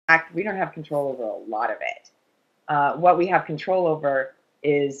we don't have control over a lot of it. What we have control over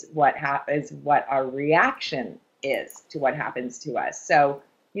is what our reaction is to what happens to us. So,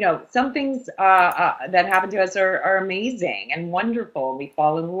 some things that happen to us are amazing and wonderful. We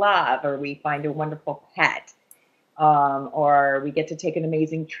fall in love, or we find a wonderful pet, or we get to take an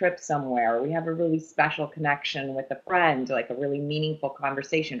amazing trip somewhere, or we have a really special connection with a friend, like a really meaningful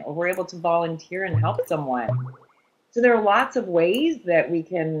conversation, or we're able to volunteer and help someone. So there are lots of ways that we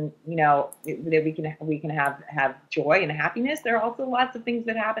can, that we can have joy and happiness. There are also lots of things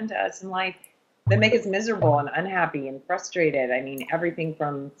that happen to us in life that make us miserable and unhappy and frustrated. I mean, everything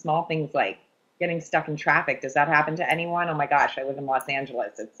from small things like getting stuck in traffic. Does that happen to anyone? Oh my gosh, I live in Los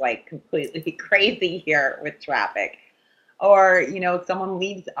Angeles. It's like completely crazy here with traffic. Or, someone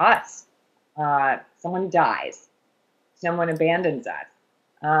leaves us, someone dies, someone abandons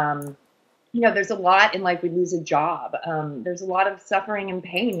us. There's a lot in life. We lose a job. There's a lot of suffering and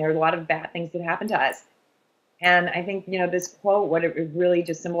pain. There are a lot of bad things that happen to us. And I think, this quote, what it really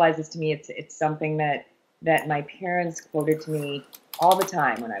just symbolizes to me, it's something that my parents quoted to me all the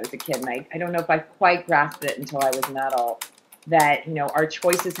time when I was a kid. And I don't know if I quite grasped it until I was an adult, that, our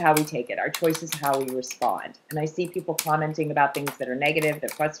choice is how we take it. Our choice is how we respond. And I see people commenting about things that are negative,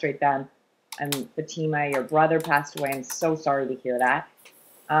 that frustrate them. And Fatima, your brother passed away. I'm so sorry to hear that.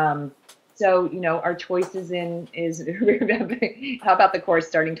 So, our choice is how about the course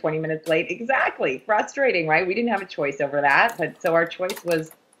starting 20 minutes late? Exactly. Frustrating, right? We didn't have a choice over that. But so our choice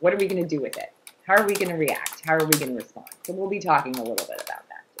was, what are we going to do with it? How are we going to react? How are we going to respond? So we'll be talking a little bit about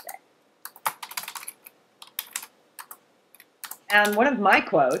that today. And one of my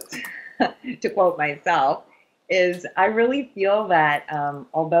quotes, to quote myself, is I really feel that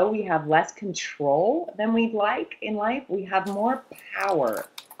although we have less control than we'd like in life, we have more power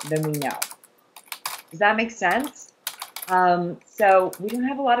than we know. Does that make sense? So we don't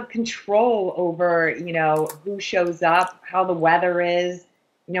have a lot of control over, who shows up, how the weather is,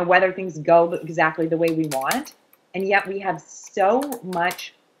 whether things go exactly the way we want. And yet we have so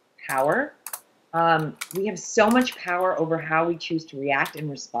much power. We have so much power over how we choose to react and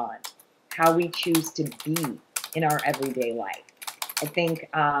respond, how we choose to be in our everyday life. I think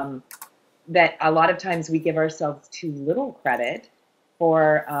that a lot of times we give ourselves too little credit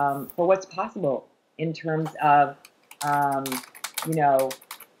for what's possible in terms of,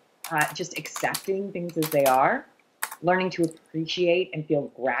 just accepting things as they are, learning to appreciate and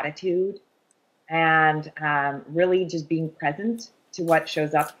feel gratitude, and really just being present to what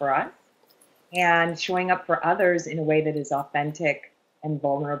shows up for us, and showing up for others in a way that is authentic and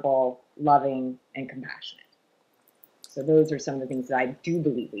vulnerable, loving, and compassionate. So those are some of the things that I do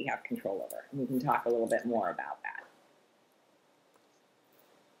believe we have control over, and we can talk a little bit more about that.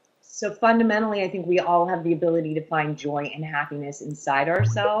 So fundamentally, I think we all have the ability to find joy and happiness inside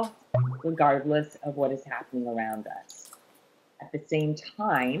ourselves, regardless of what is happening around us. At the same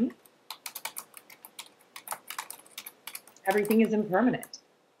time, everything is impermanent.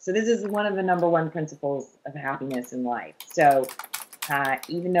 So this is one of the #1 principles of happiness in life. So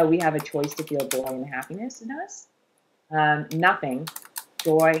even though we have a choice to feel joy and happiness in us, nothing,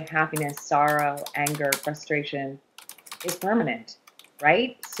 joy, happiness, sorrow, anger, frustration, is permanent.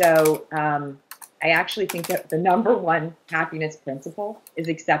 Right? So I actually think that the #1 happiness principle is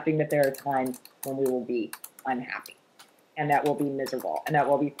accepting that there are times when we will be unhappy, and that we'll be miserable, and that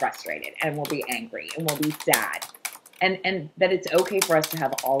we'll be frustrated, and we'll be angry, and we'll be sad, and that it's okay for us to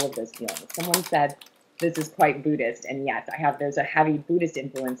have all of those feelings. Someone said this is quite Buddhist, and yes, there's a heavy Buddhist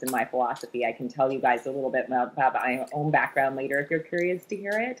influence in my philosophy. I can tell you guys a little bit about my own background later if you're curious to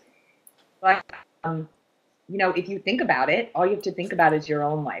hear it. But if you think about it, all you have to think about is your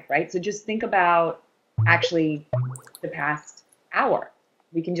own life, right? So just think about actually the past hour.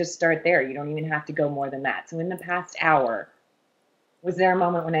 We can just start there. You don't even have to go more than that. So in the past hour, was there a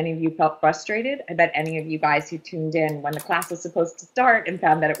moment when any of you felt frustrated? I bet any of you guys who tuned in when the class was supposed to start and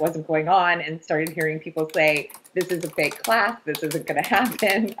found that it wasn't going on and started hearing people say, this is a fake class, this isn't going to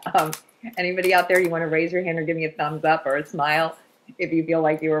happen. Anybody out there, you want to raise your hand or give me a thumbs up or a smile if you feel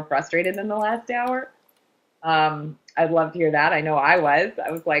like you were frustrated in the last hour? I'd love to hear that. I know I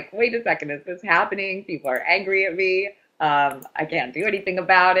was like, wait a second, is this happening? People are angry at me. I can't do anything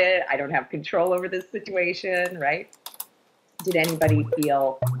about it. I don't have control over this situation, right? Did anybody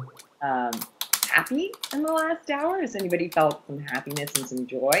feel happy in the last hour? Has anybody felt some happiness and some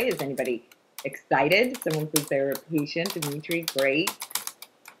joy? Is anybody excited? Someone says they're patient. Dimitri, great.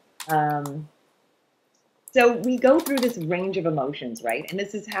 So we go through this range of emotions, right? And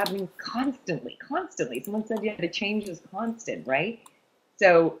this is happening constantly. Someone said, yeah, the change is constant, right?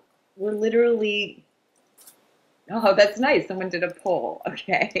 So we're literally Oh, that's nice. Someone did a poll.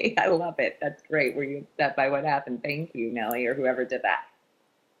 Okay, I love it. That's great. Were you upset by what happened? Thank you, Nellie, or whoever did that.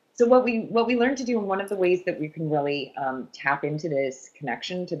 So what we learn to do, and one of the ways that we can really tap into this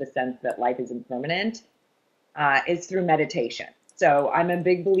connection to the sense that life is impermanent, is through meditation. So I'm a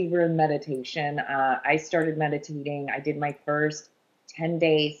big believer in meditation. I started meditating. I did my first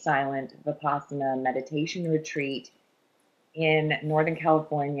 10-day silent Vipassana meditation retreat in Northern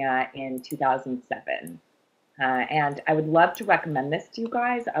California in 2007. And I would love to recommend this to you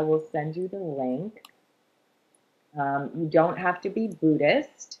guys. I will send you the link. You don't have to be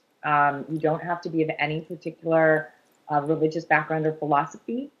Buddhist. You don't have to be of any particular religious background or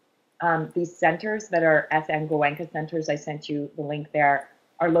philosophy. These centers that are SN Goenka centers, I sent you the link there,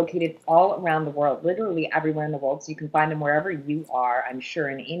 are located all around the world, literally everywhere in the world. So you can find them wherever you are, I'm sure,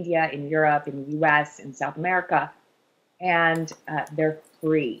 in India, in Europe, in the US, in South America. And they're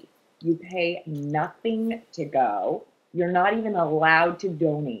free. You pay nothing to go. You're not even allowed to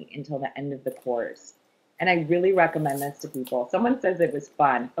donate until the end of the course. And I really recommend this to people. Someone says it was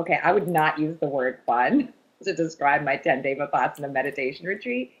fun. Okay, I would not use the word fun to describe my 10-day Vipassana meditation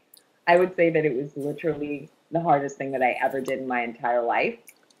retreat. I would say that it was literally the hardest thing that I ever did in my entire life,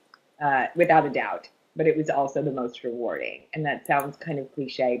 without a doubt. But it was also the most rewarding. And that sounds kind of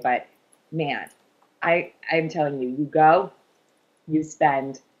cliche, but man, I'm telling you, you go, you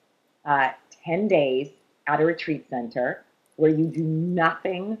spend 10 days at a retreat center where you do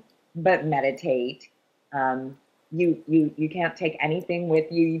nothing but meditate. You can't take anything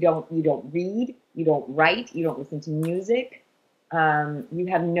with you. You don't read, you don't write, you don't listen to music. You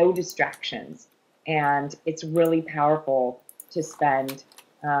have no distractions, and it's really powerful to spend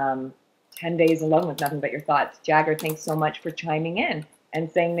 10 days alone with nothing but your thoughts. Jagger, thanks so much for chiming in and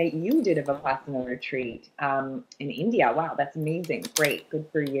saying that you did a Vipassana retreat in India. Wow, that's amazing. Great, good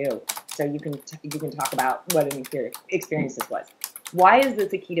for you. So you can talk about what an experience this was. Why is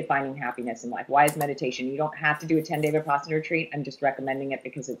this a key to finding happiness in life? Why is meditation? You don't have to do a 10-day Vipassana retreat. I'm just recommending it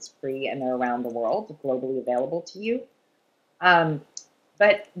because it's free and they're around the world, globally available to you.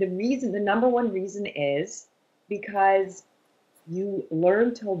 But the number one reason is because you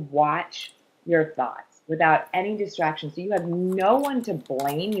learn to watch your thoughts without any distraction. So you have no one to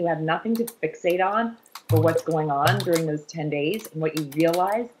blame. You have nothing to fixate on for what's going on during those 10 days. And what you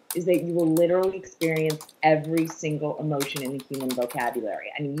realize is that you will literally experience every single emotion in the human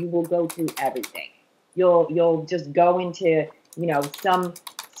vocabulary. I mean, you will go through everything. You'll just go into,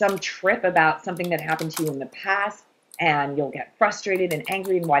 some trip about something that happened to you in the past, and you'll get frustrated and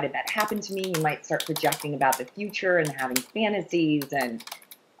angry, and why did that happen to me? You might start projecting about the future and having fantasies and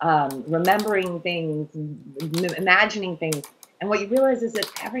remembering things, imagining things. And what you realize is that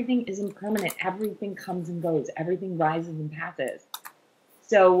everything is impermanent. Everything comes and goes. Everything rises and passes.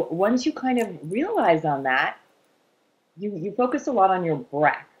 So once you kind of realize on that, you focus a lot on your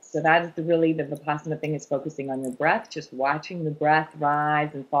breath. So that is really the Vipassana thing, is focusing on your breath, just watching the breath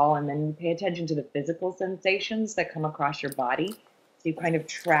rise and fall. And then you pay attention to the physical sensations that come across your body. So you kind of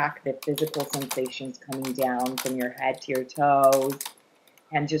track the physical sensations coming down from your head to your toes,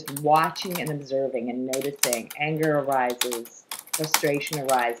 and just watching and observing and noticing. Anger arises, frustration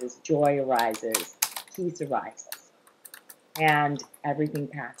arises, joy arises, peace arises, and everything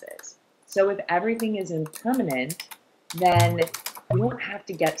passes. So if everything is impermanent, then you don't have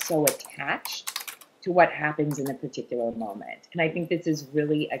to get so attached to what happens in a particular moment. And I think this is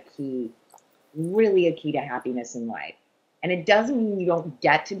really a key to happiness in life. And it doesn't mean you don't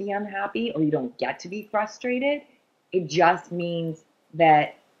get to be unhappy or you don't get to be frustrated. It just means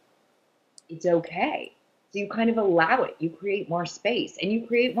that it's okay. So you kind of allow it. You create more space, and you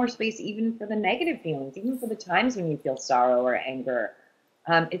create more space even for the negative feelings, even for the times when you feel sorrow or anger.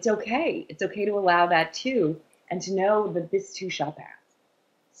 It's okay. It's okay to allow that too, and to know that this too shall pass.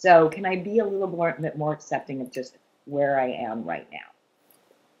 So can I be a little bit more accepting of just where I am right now?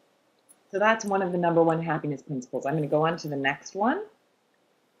 So that's one of the number one happiness principles. I'm going to go on to the next one,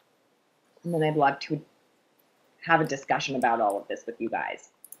 and then I'd love to have a discussion about all of this with you guys.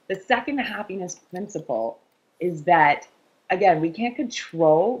 The second happiness principle is that, again, we can't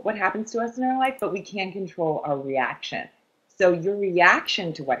control what happens to us in our life, but we can control our reaction. So your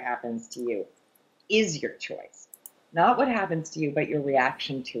reaction to what happens to you is your choice. Not what happens to you, but your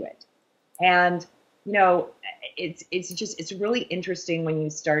reaction to it. And, it's really interesting when you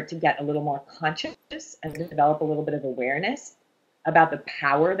start to get a little more conscious and develop a little bit of awareness about the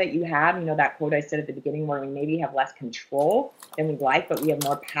power that you have. That quote I said at the beginning, where we maybe have less control than we'd like, but we have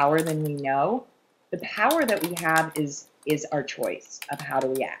more power than we know. The power that we have is our choice of how to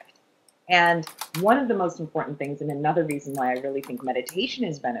react. And one of the most important things, and another reason why I really think meditation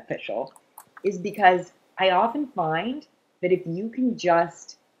is beneficial, is because I often find that if you can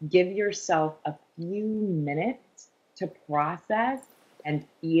just give yourself a few minutes to process and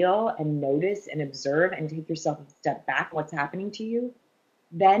feel and notice and observe and take yourself a step back what's happening to you,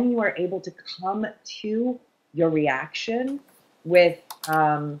 then you are able to come to your reaction with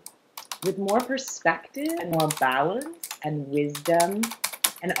more perspective and more balance and wisdom,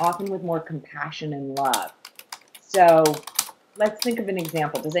 and often with more compassion and love. So let's think of an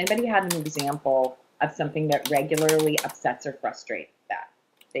example. Does anybody have an example of something that regularly upsets or frustrates that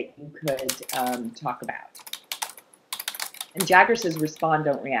you could talk about? And Jagger says, respond,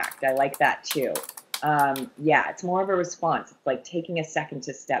 don't react. I like that too. Yeah, it's more of a response. It's like taking a second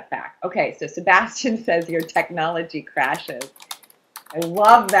to step back. Okay, so Sebastian says your technology crashes. I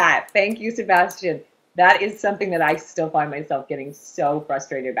love that. Thank you, Sebastian. That is something that I still find myself getting so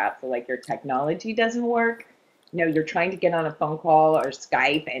frustrated about. So like your technology doesn't work. You know, you're trying to get on a phone call or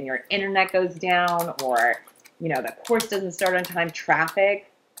Skype and your internet goes down, or, you know, the course doesn't start on time,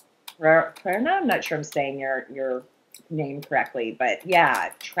 traffic. Prerna, I'm not sure I'm saying your name correctly, but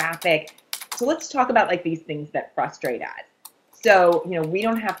yeah, traffic. So let's talk about like these things that frustrate us. So, you know, we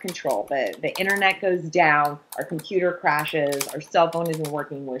don't have control. The internet goes down, our computer crashes, our cell phone isn't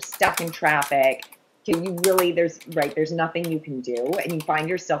working, we're stuck in traffic. Okay, you really, there's nothing you can do, and you find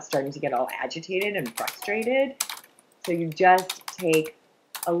yourself starting to get all agitated and frustrated. So you just take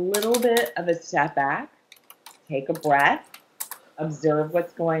a little bit of a step back, take a breath, observe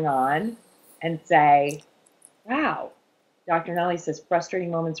what's going on, and say, wow. Dr. Nelly says frustrating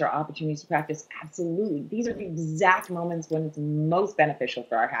moments are opportunities to practice. Absolutely. These are the exact moments when it's most beneficial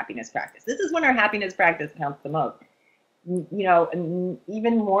for our happiness practice. This is when our happiness practice counts the most. You know, and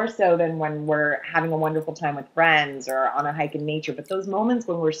even more so than when we're having a wonderful time with friends or on a hike in nature. But those moments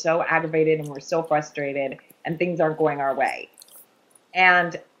when we're so aggravated and we're so frustrated and things aren't going our way.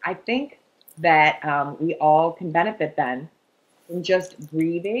 And I think that we all can benefit then from just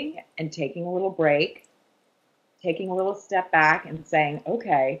breathing and taking a little break, taking a little step back and saying,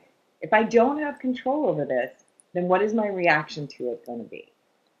 okay, if I don't have control over this, then what is my reaction to it going to be?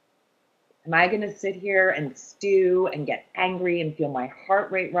 Am I going to sit here and stew and get angry and feel my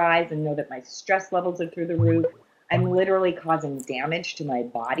heart rate rise and know that my stress levels are through the roof? I'm literally causing damage to my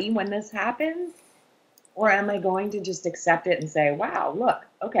body when this happens? Or am I going to just accept it and say, wow, look,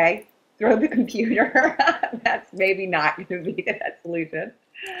 okay, throw the computer. That's maybe not going to be the best solution.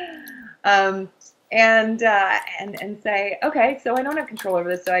 And say, okay, so I don't have control over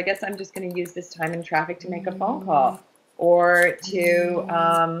this, so I guess I'm just going to use this time in traffic to make a phone call or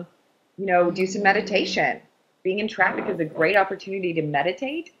to, you know, do some meditation. Being in traffic is a great opportunity to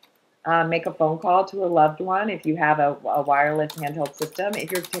meditate. Make a phone call to a loved one if you have a wireless handheld system.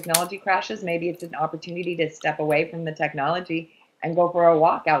 If your technology crashes, maybe it's an opportunity to step away from the technology and go for a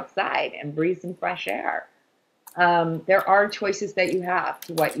walk outside and breathe some fresh air. There are choices that you have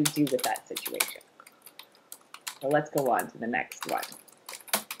to what you do with that situation. So let's go on to the next one.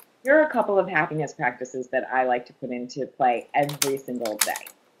 Here are a couple of happiness practices that I like to put into play every single day.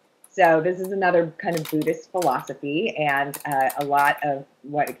 So this is another kind of Buddhist philosophy, and a lot of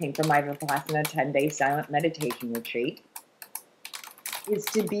what came from my Vipassana 10-day silent meditation retreat is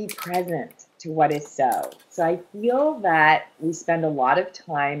to be present to what is so. So I feel that we spend a lot of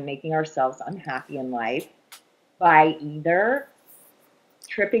time making ourselves unhappy in life by either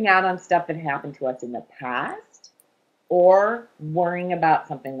tripping out on stuff that happened to us in the past or worrying about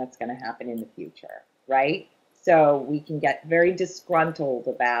something that's going to happen in the future, right? So we can get very disgruntled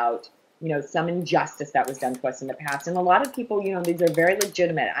about, you know, some injustice that was done to us in the past. And a lot of people, you know, these are very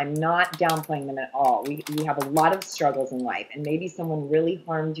legitimate. I'm not downplaying them at all. We have a lot of struggles in life, and maybe someone really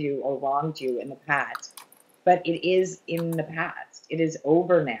harmed you or wronged you in the past, but it is in the past. It is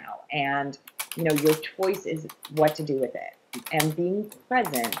over now. And, you know, your choice is what to do with it. And being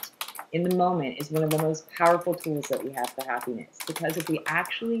present in the moment is one of the most powerful tools that we have for happiness. Because if we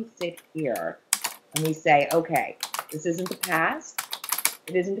actually sit here and we say, okay, this isn't the past,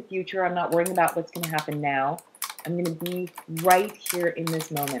 it isn't the future, I'm not worrying about what's going to happen now. I'm going to be right here in this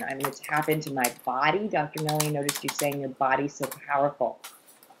moment. I'm going to tap into my body. Dr. Melanie, noticed you saying your body's so powerful.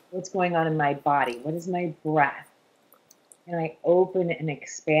 What's going on in my body? What is my breath? Can I open and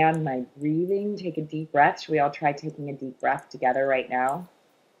expand my breathing? Take a deep breath. Should we all try taking a deep breath together right now?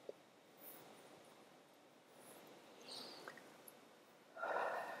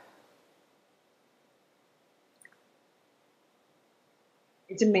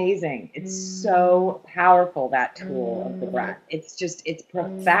 It's amazing. It's so powerful, that tool of the breath. It's just, it's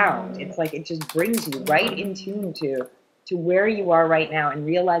profound. It's like it just brings you right in tune to where you are right now and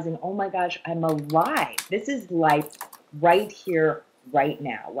realizing, oh my gosh, I'm alive. This is life right here, right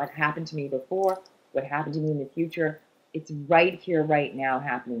now. What happened to me before, what happened to me in the future. It's right here, right now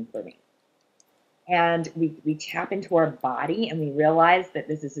happening for me. And we tap into our body and we realize that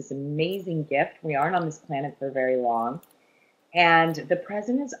this is this amazing gift. We aren't on this planet for very long. And the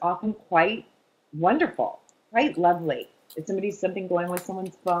present is often quite wonderful, quite lovely. Is something going with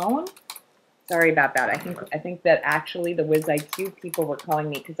someone's phone? Sorry about that. I think that actually the Wiz IQ people were calling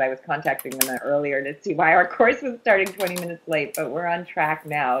me because I was contacting them earlier to see why our course was starting 20 minutes late, but we're on track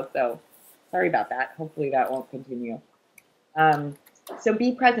now. So sorry about that. Hopefully that won't continue. So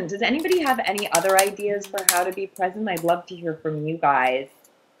be present. Does anybody have any other ideas for how to be present? I'd love to hear from you guys.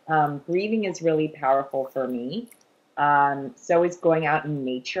 Breathing is really powerful for me. So is going out in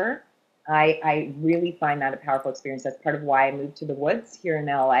nature. I really find that a powerful experience. That's part of why I moved to the woods here in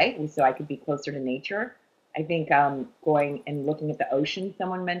LA, so I could be closer to nature. I think going and looking at the ocean,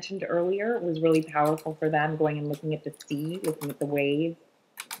 someone mentioned earlier, was really powerful for them. Going and looking at the sea, looking at the waves.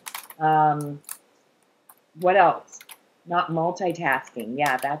 What else? Not multitasking.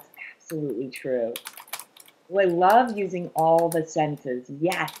 Yeah, that's absolutely true. Well, I love using all the senses.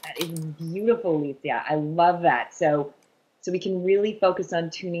 Yes, that is beautiful, Alicia. I love that. So we can really focus on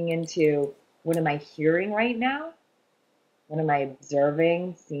tuning into, what am I hearing right now? What am I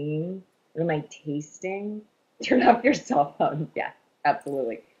observing, seeing? What am I tasting? Turn off your cell phone. Yeah,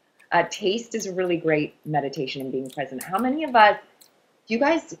 absolutely. Taste is a really great meditation and being present. How many of us, do you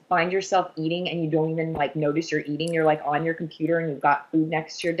guys find yourself eating and you don't even like notice you're eating? You're like on your computer and you've got food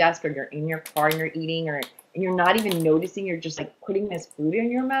next to your desk, or you're in your car and you're eating, and you're not even noticing, you're just like putting this food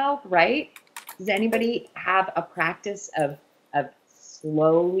in your mouth, right? Does anybody have a practice of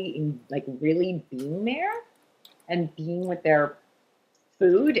slowly, like really being there and being with their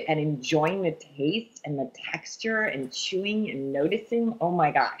food and enjoying the taste and the texture and chewing and noticing? Oh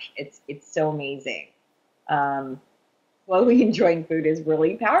my gosh, it's so amazing. Slowly enjoying food is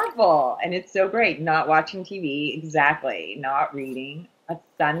really powerful, and it's so great. Not watching TV, exactly. Not reading. A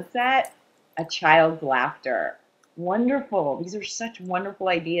sunset, a child's laughter. Wonderful. These are such wonderful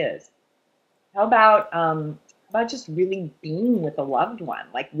ideas. How about just really being with a loved one,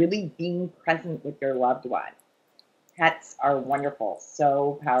 like really being present with your loved one? Pets are wonderful,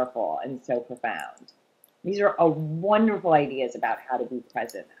 so powerful and so profound. These are wonderful ideas about how to be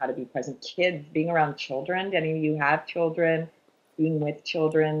present, Kids, being around children. Do any of you have children? Being with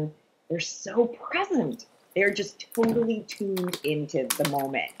children. They're so present. They're just totally tuned into the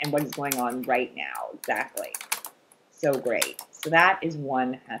moment and what is going on right now. Exactly. So great. So that is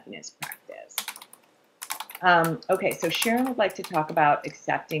one happiness practice. Okay, so Sharon would like to talk about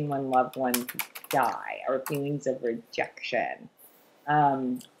accepting when loved ones die, or feelings of rejection.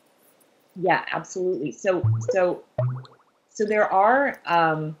 Yeah, absolutely. So there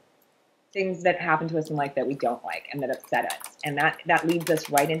are things that happen to us in life that we don't like and that upset us, and that leads us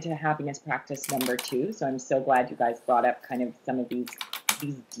right into happiness practice number 2. So I'm so glad you guys brought up kind of some of these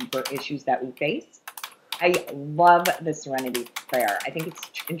deeper issues that we face. I love the Serenity Prayer. I think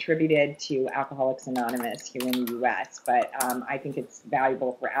it's attributed to Alcoholics Anonymous here in the U.S., but I think it's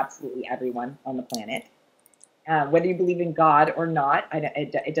valuable for absolutely everyone on the planet. Whether you believe in God or not,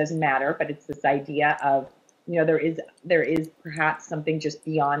 it doesn't matter, but it's this idea of, there is perhaps something just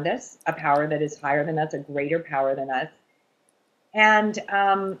beyond us, a power that is higher than us, a greater power than us. And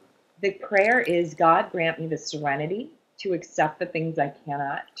the prayer is, God, grant me the serenity to accept the things I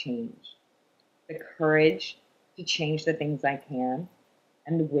cannot change, the courage to change the things I can,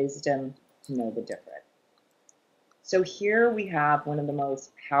 and the wisdom to know the difference. So here we have one of the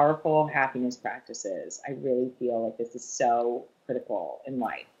most powerful happiness practices. I really feel like this is so critical in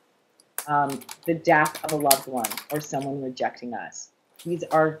life. The death of a loved one or someone rejecting us. These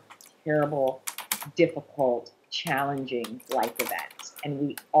are terrible, difficult, challenging life events, and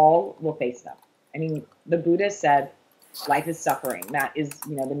we all will face them. I mean, the Buddha said, life is suffering. That is,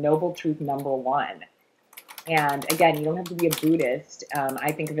 the noble truth number 1. And again, you don't have to be a Buddhist.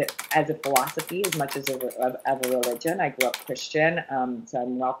 I think of it as a philosophy as much as a religion. I grew up Christian, so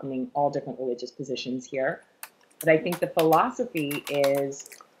I'm welcoming all different religious positions here. But I think the philosophy is,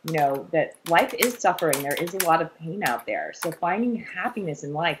 that life is suffering. There is a lot of pain out there. So finding happiness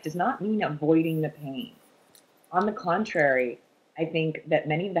in life does not mean avoiding the pain. On the contrary, I think that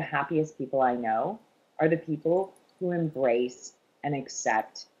many of the happiest people I know are the people who embrace and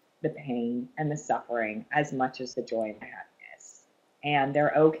accept the pain and the suffering as much as the joy and the happiness. And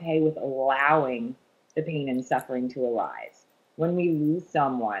they're okay with allowing the pain and suffering to arise. When we lose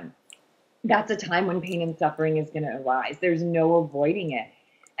someone, that's a time when pain and suffering is going to arise. There's no avoiding it.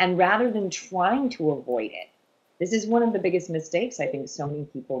 And rather than trying to avoid it, this is one of the biggest mistakes I think so many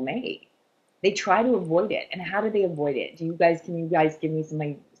people make. They try to avoid it. And how do they avoid it? Can you guys give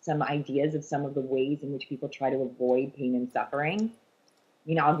me some ideas of some of the ways in which people try to avoid pain and suffering.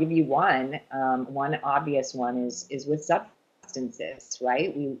 You know, I'll give you one. One obvious one is with substances,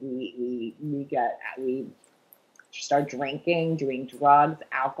 right? We start drinking, doing drugs,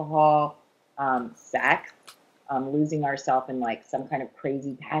 alcohol, sex, losing ourselves in like some kind of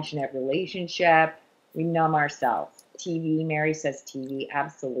crazy passionate relationship. We numb ourselves. TV, Mary says TV,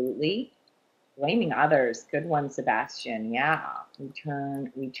 absolutely. Blaming others, good one, Sebastian. Yeah, we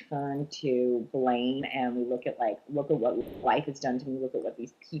turn to blame, and we look at what life has done to me. Look at what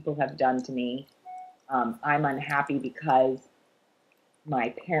these people have done to me. I'm unhappy because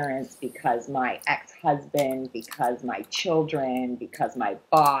my parents, because my ex-husband, because my children, because my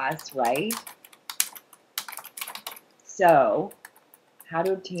boss, right? So, how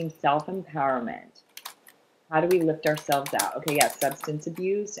to obtain self-empowerment? How do we lift ourselves out? Okay, yes, substance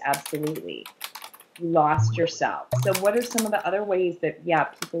abuse, absolutely. You lost yourself. So what are some of the other ways that, yeah,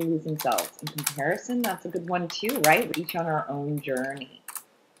 people lose themselves? In comparison, that's a good one too, right? We're each on our own journey.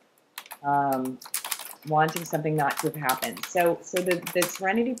 Wanting something not to have happened. So the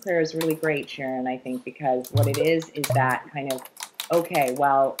Serenity Prayer is really great, Sharon, I think, because what it is that kind of, okay,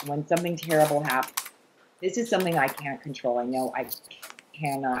 well, when something terrible happens, this is something I can't control. I know I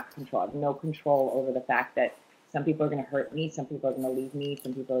cannot control. I have no control over the fact that some people are going to hurt me, some people are going to leave me,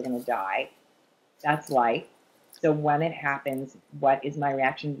 some people are going to die. That's life. So when it happens, what is my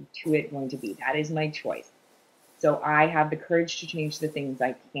reaction to it going to be? That is my choice. So I have the courage to change the things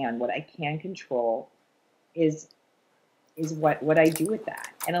I can. What I can control is what I do with that.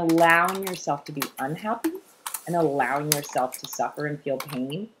 And allowing yourself to be unhappy and allowing yourself to suffer and feel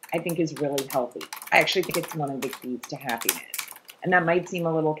pain, I think is really healthy. I actually think it's one of the keys to happiness. And that might seem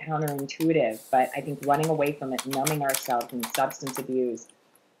a little counterintuitive, but I think running away from it, numbing ourselves in substance abuse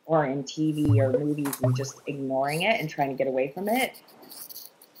or in TV or movies and just ignoring it and trying to get away from it,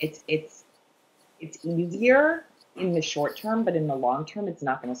 it's easier in the short term, but in the long term, it's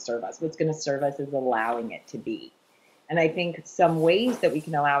not going to serve us. What's going to serve us is allowing it to be. And I think some ways that we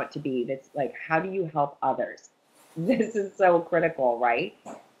can allow it to be, that's like, how do you help others? This is so critical, right?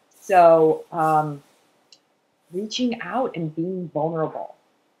 So reaching out and being vulnerable.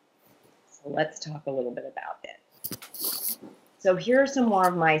 So let's talk a little bit about this. So here are some more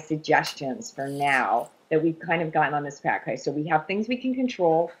of my suggestions for now that we've kind of gotten on this path. Okay, so we have things we can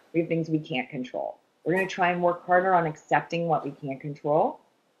control, we have things we can't control. We're going to try and work harder on accepting what we can't control,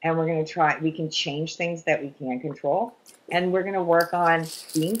 and we're going to try, we can change things that we can't control, and we're going to work on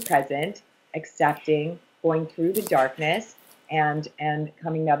being present, accepting, going through the darkness, and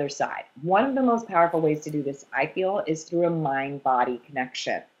coming the other side. One of the most powerful ways to do this, I feel, is through a mind-body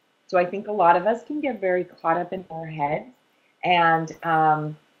connection. So I think a lot of us can get very caught up in our heads, and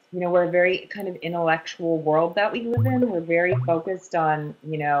you know, we're a very kind of intellectual world that we live in. We're very focused on,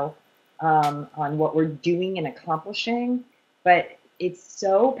 you know, on what we're doing and accomplishing, but it's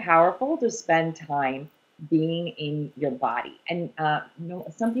so powerful to spend time being in your body. And you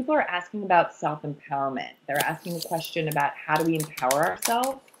know, some people are asking about self-empowerment. They're asking a question about how do we empower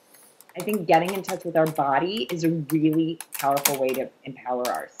ourselves. I think getting in touch with our body is a really powerful way to empower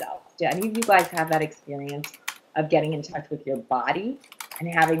ourselves. Do any of you guys have that experience of getting in touch with your body and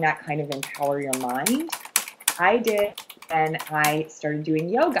having that kind of empower your mind? I did, and I started doing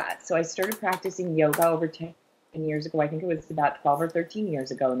yoga. So I started practicing yoga over 10 years ago. I think it was about 12 or 13 years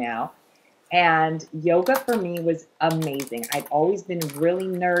ago now. And yoga for me was amazing. I'd always been really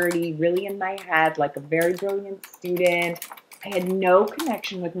nerdy, really in my head, like a very brilliant student. I had no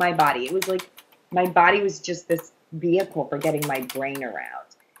connection with my body. It was like my body was just this vehicle for getting my brain around.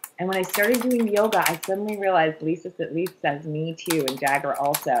 And when I started doing yoga, I suddenly realized, Lisa says, me too, and Jagger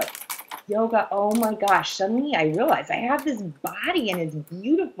also, yoga, oh my gosh, suddenly I realized I have this body and it's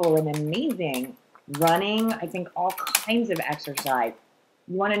beautiful and amazing. Running, I think all kinds of exercise.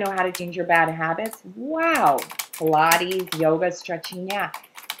 You want to know how to change your bad habits? Wow. Pilates, yoga, stretching, yeah.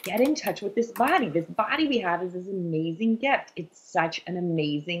 Get in touch with this body. This body we have is this amazing gift. It's such an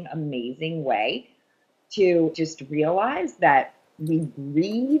amazing, amazing way to just realize that we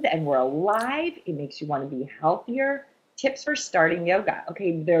breathe and we're alive. It makes you want to be healthier. Tips for starting yoga.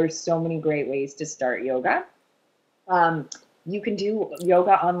 Okay, there's so many great ways to start yoga. You can do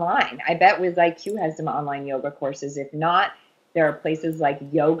yoga online. I bet WizIQ has some online yoga courses. If not, there are places like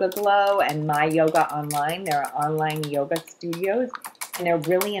Yoga Glow and My Yoga Online. There are online yoga studios, and they're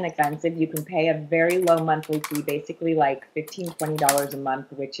really inexpensive. You can pay a very low monthly fee, basically like $15, $20 a month,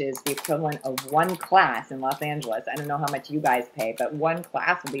 which is the equivalent of one class in Los Angeles. I don't know how much you guys pay, but one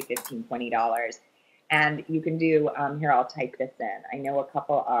class will be $15, $20. And you can do, here, I'll type this in. I know a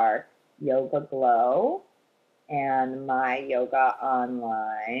couple are Yoga Glow and My Yoga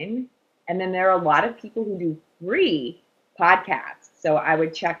Online. And then there are a lot of people who do free podcasts. So I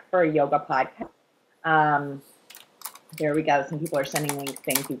would check for a yoga podcast. There we go. Some people are sending links.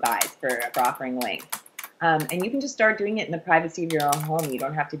 Thank you guys for offering links. And you can just start doing it in the privacy of your own home. You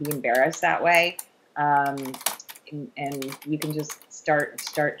don't have to be embarrassed that way. And you can just start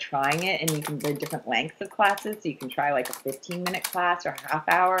trying it, and there are different lengths of classes. So you can try like a 15-minute class, or a half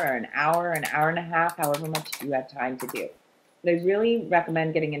hour, or an hour and a half, however much you have time to do. But I really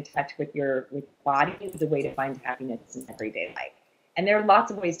recommend getting in touch with your body as a way to find happiness in everyday life. And there are lots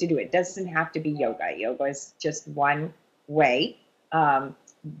of ways to do it. It doesn't have to be yoga. Yoga is just one way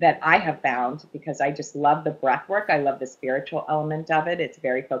that I have found, because I just love the breath work. I love the spiritual element of it. It's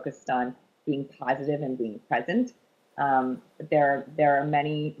very focused on being positive and being present. But there are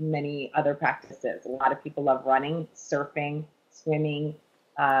many other practices. A lot of people love running, surfing, swimming.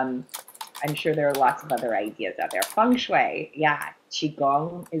 I'm sure there are lots of other ideas out there. Feng Shui, yeah,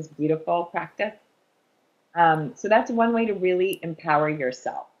 Qigong is beautiful practice. So that's one way to really empower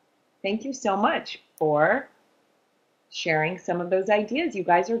yourself. Thank you so much for sharing some of those ideas. You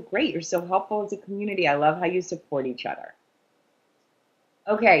guys are great. You're so helpful as a community. I love how you support each other.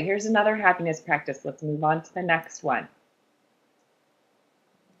 Okay, here's another happiness practice. Let's move on to the next one.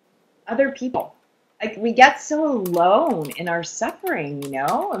 Other people. Like, we get so alone in our suffering,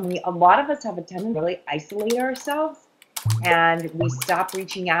 and a lot of us have a tendency to really isolate ourselves, and we stop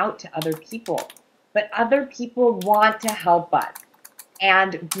reaching out to other people. But other people want to help us.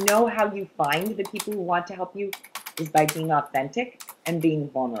 And know how you find the people who want to help you is by being authentic and being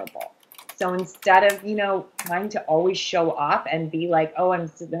vulnerable. So instead of, trying to always show off and be like, oh, I'm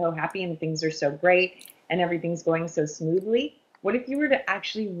so happy and things are so great and everything's going so smoothly, what if you were to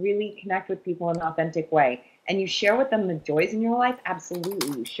actually really connect with people in an authentic way, and you share with them the joys in your life?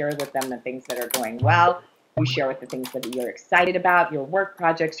 Absolutely. You share with them the things that are going well. You share with the things that you're excited about, your work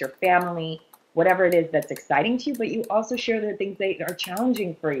projects, your family, whatever it is that's exciting to you, but you also share the things that are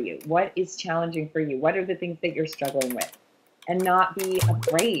challenging for you. What is challenging for you? What are the things that you're struggling with? And not be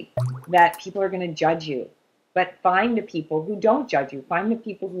afraid that people are going to judge you, but find the people who don't judge you. Find the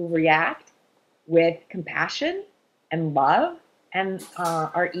people who react with compassion and love and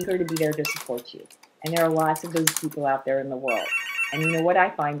are eager to be there to support you. And there are lots of those people out there in the world. And what I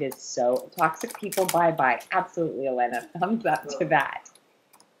find is so toxic people, bye-bye. Absolutely, Elena. Thumbs up to that.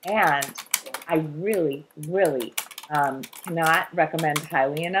 And I really, really cannot recommend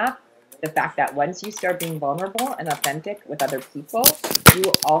highly enough the fact that once you start being vulnerable and authentic with other people, you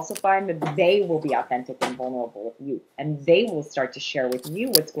will also find that they will be authentic and vulnerable with you. And they will start to share with you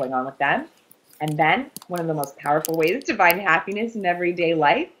what's going on with them. And then one of the most powerful ways to find happiness in everyday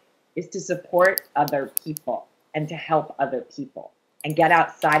life is to support other people and to help other people and get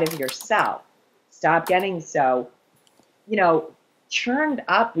outside of yourself. Stop getting so, churned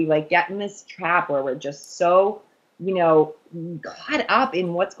up. We get in this trap where we're just so, caught up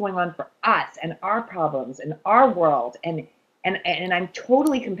in what's going on for us and our problems and our world. And I'm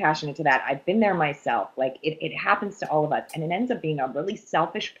totally compassionate to that. I've been there myself. It happens to all of us. And it ends up being a really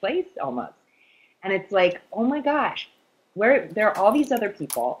selfish place almost. And it's like, oh my gosh, there are all these other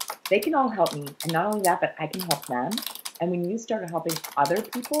people. They can all help me. And not only that, but I can help them. And when you start helping other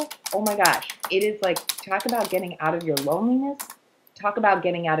people, oh my gosh, it is like, talk about getting out of your loneliness. Talk about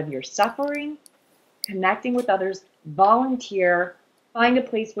getting out of your suffering, connecting with others, volunteer, find a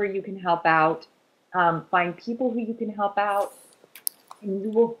place where you can help out, find people who you can help out, and you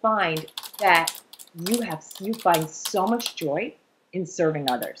will find that you find so much joy in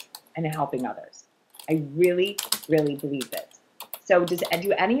serving others and helping others. I really, really believe this. So do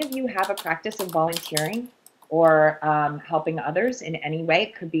any of you have a practice of volunteering or helping others in any way?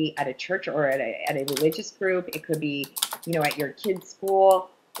 It could be at a church or at a religious group. It could be, at your kid's school.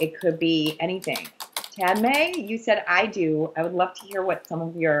 It could be anything. MeiMei, you said I do. I would love to hear what some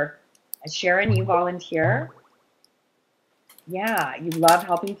of your, Sharon, you volunteer? Yeah, you love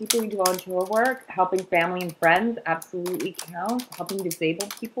helping people. You do volunteer work. Helping family and friends absolutely counts. Helping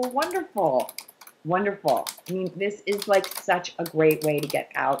disabled people, wonderful. Wonderful. I mean, this is such a great way to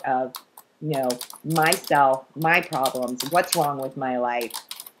get out of myself, my problems, what's wrong with my life.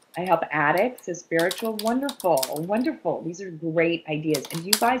 I help addicts, so spiritual, wonderful, wonderful. These are great ideas. And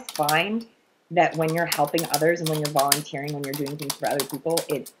you guys find that when you're helping others and when you're volunteering, when you're doing things for other people,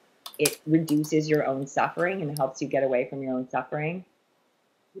 it reduces your own suffering and helps you get away from your own suffering.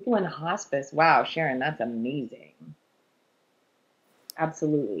 People in hospice, wow, Sharon, that's amazing.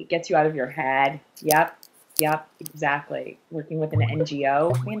 Absolutely. Gets you out of your head. Yep, exactly. Working with an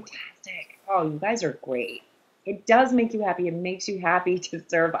NGO, fantastic. Oh, you guys are great. It does make you happy. It makes you happy to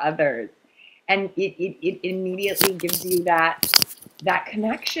serve others. And it immediately gives you that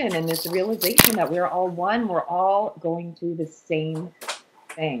connection and this realization that we're all one. We're all going through the same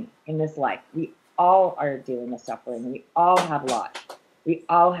thing in this life. We all are dealing with suffering. We all have loss. We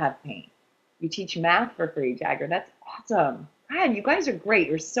all have pain. You teach math for free, Jagger. That's awesome. God, you guys are great.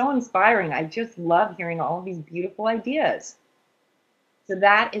 You're so inspiring. I just love hearing all of these beautiful ideas. So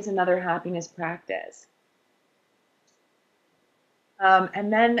that is another happiness practice.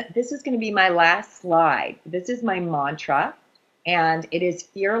 And then this is going to be my last slide. This is my mantra, and it is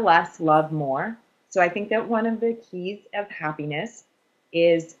fear less, love more. So I think that one of the keys of happiness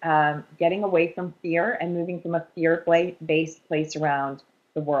is getting away from fear and moving from a fear-based place around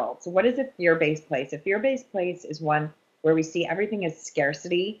the world. So what is a fear-based place? A fear-based place is one where we see everything as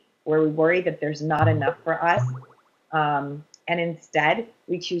scarcity, where we worry that there's not enough for us. And instead,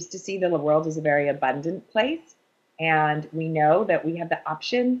 we choose to see the world as a very abundant place. And we know that we have the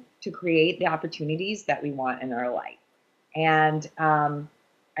option to create the opportunities that we want in our life. And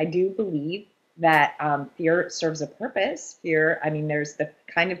I do believe that fear serves a purpose. Fear, I mean, there's the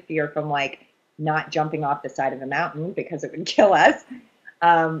kind of fear from like not jumping off the side of a mountain because it would kill us.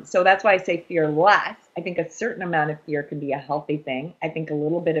 So that's why I say fear less. I think a certain amount of fear can be a healthy thing. I think a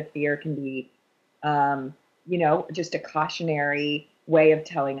little bit of fear can be, just a cautionary way of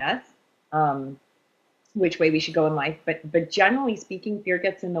telling us which way we should go in life. But generally speaking, fear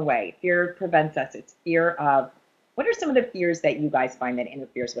gets in the way. Fear prevents us. It's fear of, what are some of the fears that you guys find that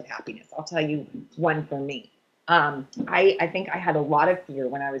interferes with happiness? I'll tell you one for me. I think I had a lot of fear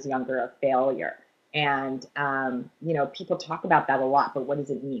when I was younger of failure. And, people talk about that a lot, but what does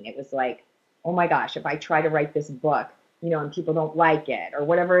it mean? It was like, oh my gosh, if I try to write this book, and people don't like it or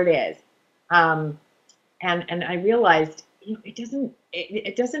whatever it is. And I realized,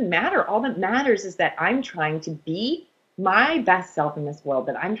 it doesn't matter. All that matters is that I'm trying to be my best self in this world,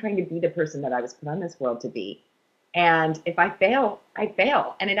 that I'm trying to be the person that I was put on this world to be. And if I fail, I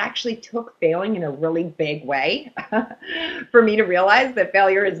fail. And it actually took failing in a really big way for me to realize that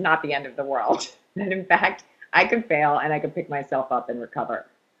failure is not the end of the world. That in fact, I could fail and I could pick myself up and recover.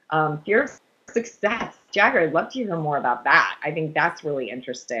 Fear of success. Jagger, I'd love to hear more about that. I think that's really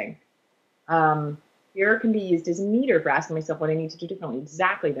interesting. Fear can be used as a meter for asking myself what I need to do differently.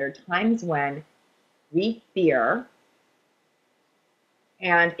 Exactly. There are times when we fear,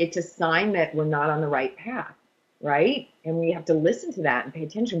 and it's a sign that we're not on the right path, right? And we have to listen to that and pay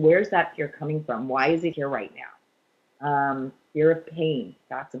attention. Where's that fear coming from? Why is it here right now? Fear of pain.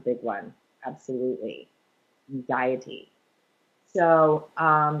 That's a big one. Absolutely. Anxiety. So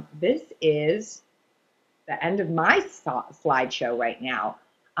this is the end of my slideshow right now.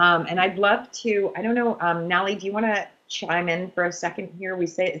 And I'd love to, I don't know, Nally, do you want to chime in for a second here?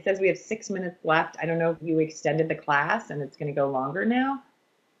 It says we have 6 minutes left. I don't know if you extended the class and it's going to go longer now.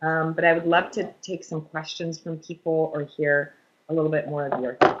 But I would love to take some questions from people or hear a little bit more of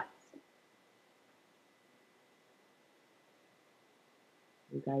your thoughts.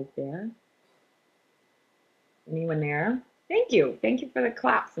 You guys there? Anyone there? Thank you. Thank you for the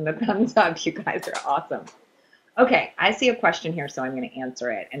claps and the thumbs up. You guys are awesome. Okay, I see a question here, so I'm going to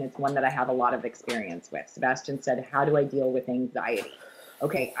answer it, and it's one that I have a lot of experience with. Sebastian said, how do I deal with anxiety?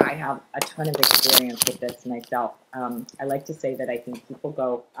 Okay, I have a ton of experience with this myself. I like to say that I think people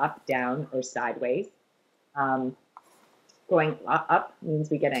go up, down, or sideways. Going up means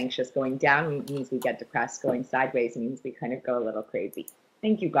we get anxious. Going down means we get depressed. Going sideways means we kind of go a little crazy.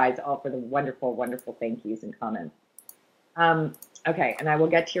 Thank you guys all for the wonderful, wonderful thank yous and comments. Okay, and I will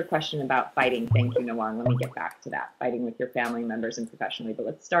get to your question about fighting. Thank you, Nawang. Let me get back to that, fighting with your family members and professionally. But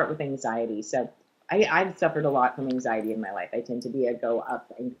let's start with anxiety. So I've suffered a lot from anxiety in my life. I tend to be a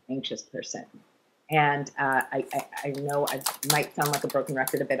go-up anxious person. And I know I might sound like a broken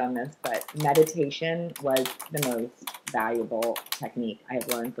record a bit on this, but meditation was the most valuable technique I have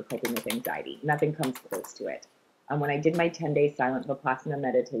learned for coping with anxiety. Nothing comes close to it. When I did my 10-day silent Vipassana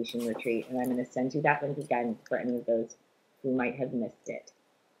meditation retreat, and I'm going to send you that link again for any of those who might have missed it.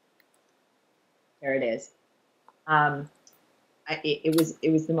 There it is.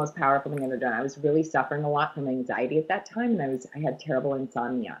 It was the most powerful thing I've ever done. I was really suffering a lot from anxiety at that time, and I had terrible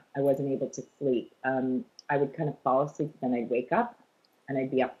insomnia. I wasn't able to sleep. I would kind of fall asleep, then I'd wake up, and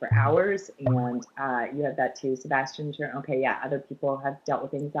I'd be up for hours. And you have that too, Sebastian. Sure. Okay, yeah. Other people have dealt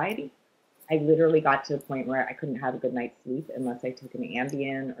with anxiety. I literally got to a point where I couldn't have a good night's sleep unless I took an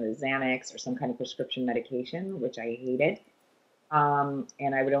Ambien or a Xanax or some kind of prescription medication, which I hated.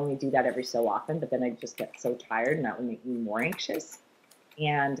 And I would only do that every so often, but then I'd just get so tired and that would make me more anxious.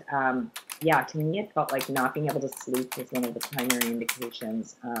 And yeah, to me, it felt like not being able to sleep was one of the primary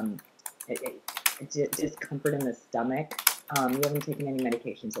indications. Discomfort in the stomach. You haven't taken any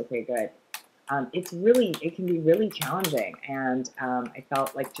medications. Okay, good. it can be really challenging. And I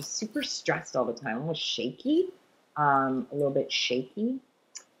felt like just super stressed all the time, almost shaky, a little bit shaky.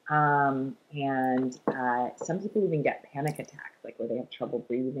 And some people even get panic attacks, like where they have trouble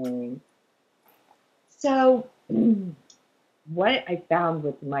breathing. So what I found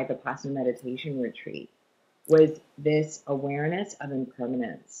with my Vipassana meditation retreat was this awareness of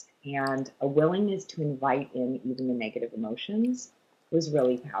impermanence and a willingness to invite in even the negative emotions was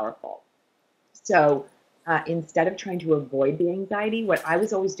really powerful. So instead of trying to avoid the anxiety, what I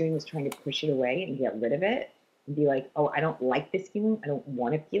was always doing was trying to push it away and get rid of it and be like, oh, I don't like this feeling. I don't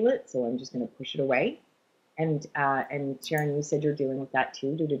want to feel it, so I'm just going to push it away. And Sharon, you said you're dealing with that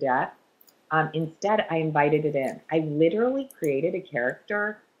too, due to death. Instead, I invited it in. I literally created a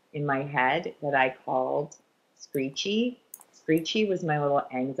character in my head that I called Screechy. Screechy was my little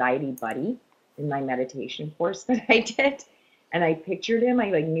anxiety buddy in my meditation course that I did. And I pictured him. I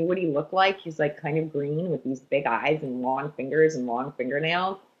like knew what he looked like. He's like kind of green with these big eyes and long fingers and long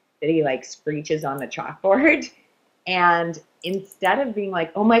fingernails that he like screeches on the chalkboard. And instead of being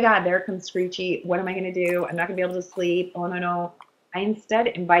like, oh my God, there comes Screechy. What am I going to do? I'm not going to be able to sleep. Oh, no, no. I instead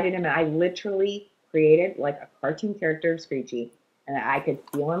invited him, and I literally created like a cartoon character of Screechy, and I could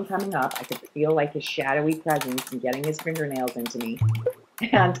feel him coming up. I could feel like his shadowy presence and getting his fingernails into me.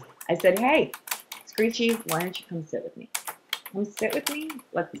 And I said, hey, Screechy, why don't you come sit with me? Come sit with me.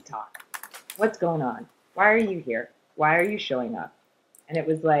 Let's talk. What's going on? Why are you here? Why are you showing up? And it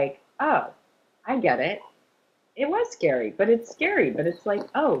was like, oh, I get it. It was scary, but it's scary. But it's like,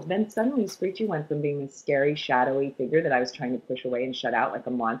 oh, then suddenly Screechy went from being this scary, shadowy figure that I was trying to push away and shut out like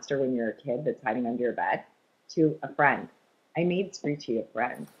a monster when you're a kid that's hiding under your bed to a friend. I made Screechy a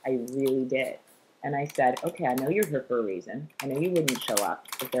friend. I really did. And I said, okay, I know you're here for a reason. I know you wouldn't show up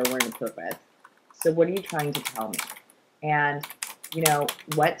if there weren't a purpose. So what are you trying to tell me? And, you know,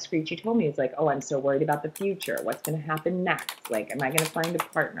 what Screechy told me is like, oh, I'm so worried about the future. What's going to happen next? Like, am I going to find a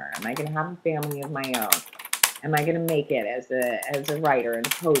partner? Am I going to have a family of my own? Am I going to make it as a writer and a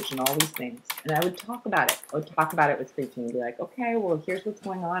coach and all these things? And I would talk about it, or talk about it with Screechy and be like, okay, well, here's what's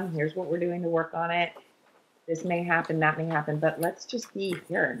going on. Here's what we're doing to work on it. This may happen, that may happen, but let's just be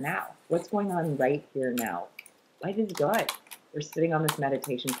here now. What's going on right here now? Life is good. We're sitting on this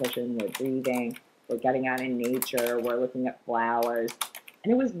meditation cushion. We're breathing. We're getting out in nature. We're looking at flowers.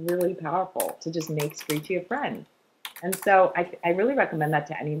 And it was really powerful to just make Screechy a friend. And so I really recommend that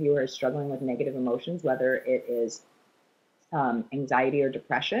to any of you who are struggling with negative emotions, whether it is anxiety or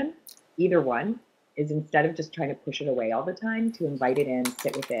depression. Either one is, instead of just trying to push it away all the time, to invite it in,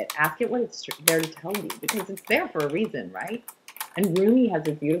 sit with it, ask it what it's there to tell you, because it's there for a reason, right? And Rumi has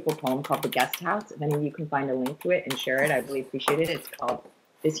a beautiful poem called The Guest House. If any of you can find a link to it and share it, I'd really appreciate it. It's called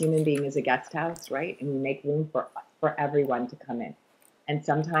This Human Being is a Guest House, right? And you make room for everyone to come in. And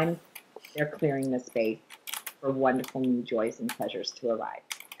sometimes they're clearing the space for wonderful new joys and pleasures to arrive.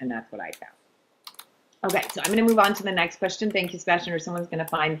 And that's what I found. Okay, so I'm going to move on to the next question. Thank you, Sebastian, or someone's going to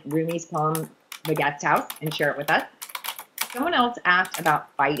find Rumi's poem, The Guest House, and share it with us. Someone else asked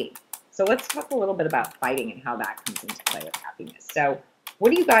about fighting. So let's talk a little bit about fighting and how that comes into play with happiness. So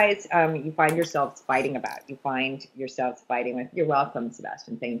what do you guys, you find yourselves fighting about? You find yourselves fighting with, you're welcome,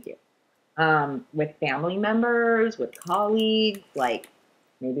 Sebastian, thank you. With family members, with colleagues, like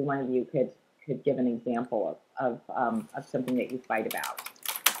maybe one of you could give an example of something that you fight about.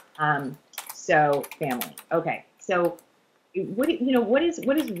 So family. Okay. So what is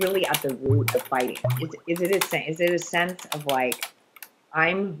really at the root of fighting? Is it a sense of like,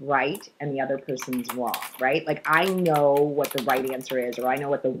 I'm right and the other person's wrong, right? Like I know what the right answer is, or I know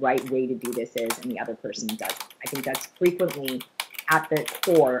what the right way to do this is, and the other person doesn't. I think that's frequently at the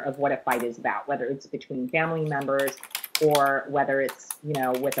core of what a fight is about, whether it's between family members or whether it's,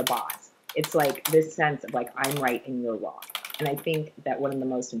 with a boss. It's like this sense of like, I'm right and you're wrong. And I think that one of the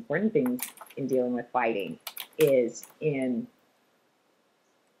most important things in dealing with fighting is in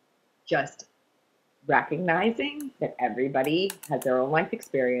just recognizing that everybody has their own life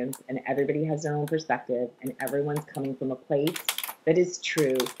experience and everybody has their own perspective and everyone's coming from a place that is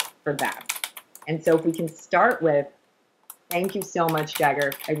true for them. And so if we can start with, thank you so much,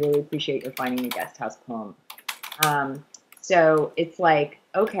 Jagger. I really appreciate your finding the guest house poem. So it's like,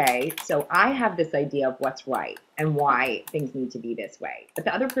 okay, so I have this idea of what's right and why things need to be this way. But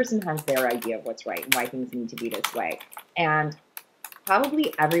the other person has their idea of what's right and why things need to be this way. And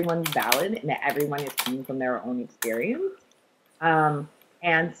probably everyone's valid and that everyone is coming from their own experience.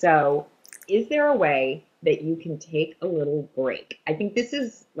 And so is there a way that you can take a little break? I think this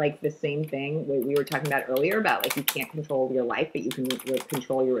is like the same thing we were talking about earlier about like you can't control your life, but you can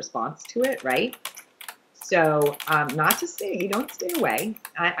control your response to it, right? So not to say you don't stay away.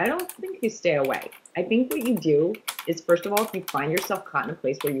 I don't think you stay away. I think what you do is, first of all, if you find yourself caught in a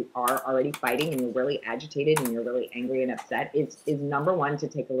place where you are already fighting and you're really agitated and you're really angry and upset, is number one to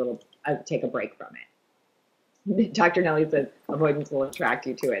take a break from it. Dr. Nelly says avoidance will attract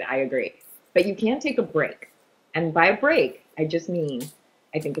you to it. I agree. But you can take a break. And by a break, I just mean,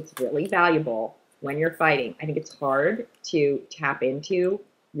 I think it's really valuable when you're fighting. I think it's hard to tap into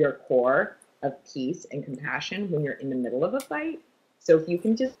your core of peace and compassion when you're in the middle of a fight. So if you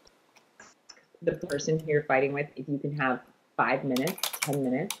can just, the person who you're fighting with, if you can have 5 minutes, 10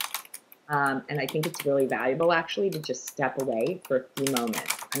 minutes, and I think it's really valuable actually to just step away for a few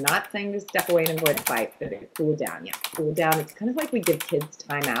moments. I'm not saying to step away and avoid a fight, but cool down. Yeah, cool down. It's kind of like we give kids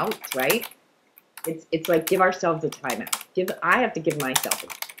timeouts, right? It's like give ourselves a timeout. I have to give myself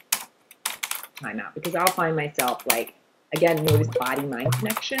a timeout because I'll find myself like, again, notice body-mind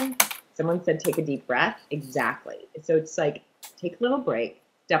connection. Someone said take a deep breath. Exactly. So it's like take a little break,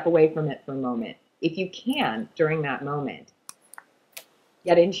 step away from it for a moment. If you can, during that moment,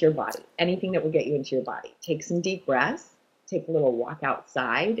 get into your body. Anything that will get you into your body. Take some deep breaths. Take a little walk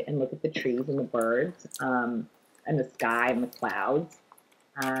outside and look at the trees and the birds and the sky and the clouds.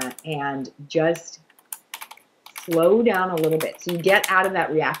 And just slow down a little bit. So you get out of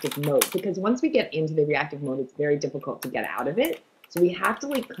that reactive mode. Because once we get into the reactive mode, it's very difficult to get out of it. So we have to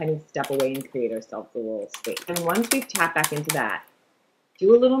like kind of step away and create ourselves a little space. And once we've tapped back into that,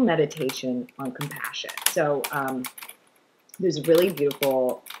 do a little meditation on compassion. So there's a really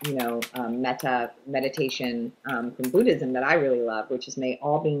beautiful, metta meditation from Buddhism that I really love, which is may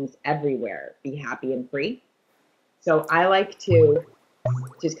all beings everywhere be happy and free. So I like to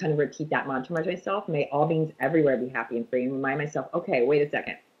just kind of repeat that mantra to myself. May all beings everywhere be happy and free, and remind myself, okay, wait a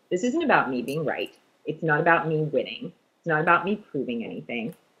second. This isn't about me being right. It's not about me winning. It's not about me proving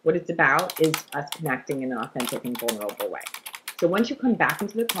anything. What it's about is us connecting in an authentic and vulnerable way. So once you come back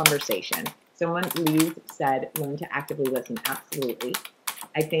into the conversation, someone, Lise said, learn to actively listen. Absolutely.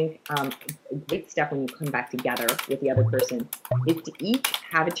 I think a great step when you come back together with the other person is to each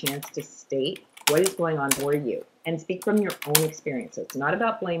have a chance to state what is going on for you and speak from your own experience. So it's not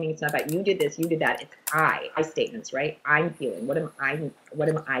about blaming. It's not about you did this, you did that. It's I statements, right? I'm feeling. What am I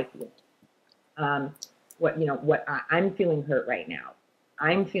feeling? I'm feeling hurt right now.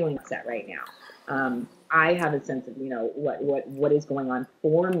 I'm feeling upset right now. I have a sense of, what is going on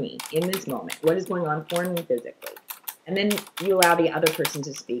for me in this moment? What is going on for me physically? And then you allow the other person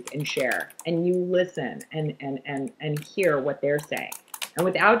to speak and share, and you listen and hear what they're saying. And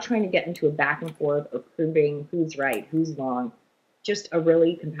without trying to get into a back and forth or proving who's right, who's wrong, just a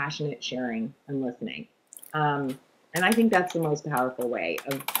really compassionate sharing and listening. And I think that's the most powerful way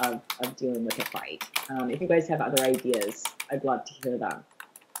of dealing with a fight. If you guys have other ideas, I'd love to hear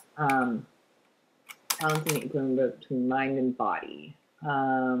them. Balancing the equilibrium between mind and body.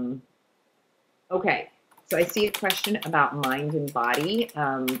 Okay, so I see a question about mind and body.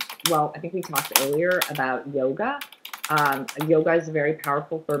 Well, I think we talked earlier about yoga. Yoga is very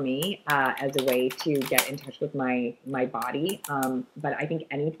powerful for me as a way to get in touch with my body. But I think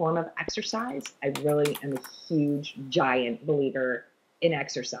any form of exercise, I really am a huge, giant believer in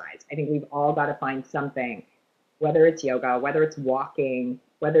exercise. I think we've all got to find something, whether it's yoga, whether it's walking,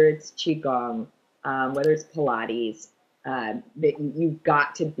 whether it's qigong, whether it's Pilates, that you've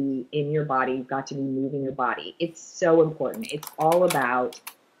got to be in your body, you've got to be moving your body. It's so important. It's all about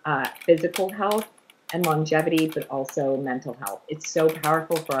physical health and longevity, but also mental health. It's so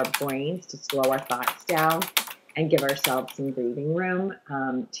powerful for our brains to slow our thoughts down and give ourselves some breathing room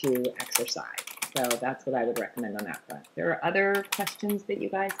to exercise. So that's what I would recommend on that front. There are other questions that you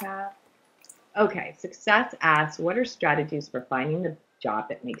guys have? Okay, Success asks, what are strategies for finding the job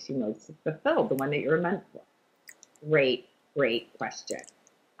that makes you most fulfilled, the one that you're meant for? Great, great question.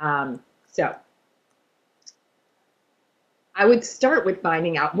 So I would start with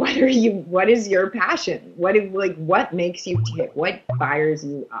finding out what is your passion? What makes you tick? What fires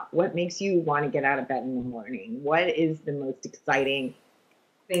you up? What makes you want to get out of bed in the morning? What is the most exciting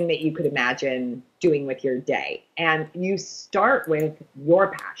thing that you could imagine doing with your day? And you start with your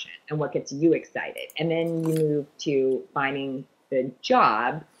passion and what gets you excited. And then you move to finding the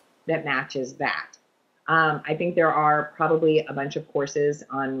job that matches that. I think there are probably a bunch of courses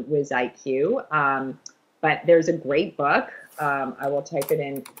on WizIQ, but there's a great book. I will type it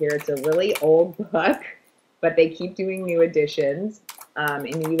in here. It's a really old book, but they keep doing new editions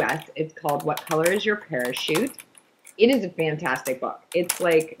in the US. It's called What Color is Your Parachute? It is a fantastic book. It's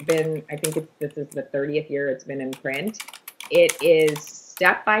like been, I think this is the 30th year it's been in print. It is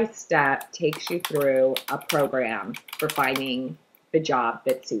step by step, takes you through a program for finding the job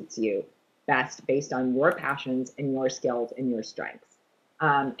that suits you best based on your passions and your skills and your strengths.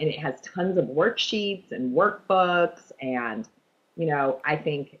 And it has tons of worksheets and workbooks, and I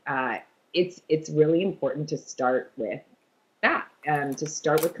think it's really important to start with that, to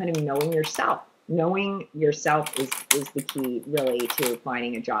start with kind of knowing yourself. Knowing yourself is the key, really, to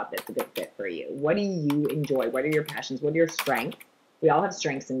finding a job that's a good fit for you. What do you enjoy? What are your passions? What are your strengths? We all have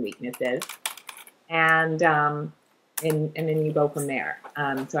strengths and weaknesses, and then you go from there.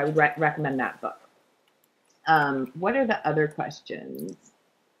 So I would recommend that book. What are the other questions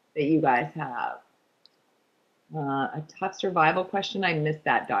that you guys have? A tough survival question. I missed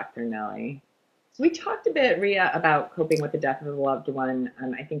that, Dr. Nellie. So we talked a bit, Rhea, about coping with the death of a loved one.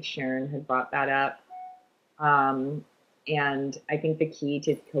 I think Sharon had brought that up. And I think the key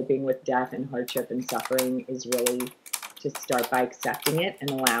to coping with death and hardship and suffering is really to start by accepting it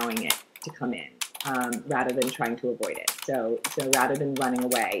and allowing it to come in, rather than trying to avoid it. So rather than running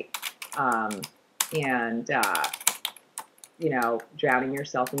away, and drowning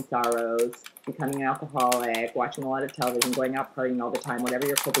yourself in sorrows, becoming an alcoholic, watching a lot of television, going out partying all the time, whatever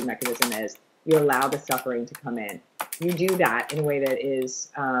your coping mechanism is, you allow the suffering to come in. You do that in a way that is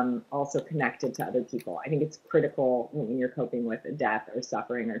also connected to other people. I think it's critical when you're coping with a death or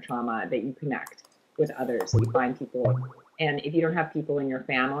suffering or trauma that you connect with others, that you find people. And if you don't have people in your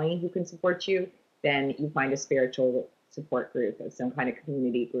family who can support you, then you find a spiritual support group or some kind of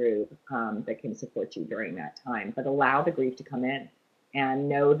community group that can support you during that time. But allow the grief to come in and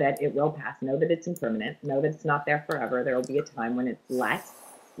know that it will pass. Know that it's impermanent. Know that it's not there forever. There will be a time when it's less.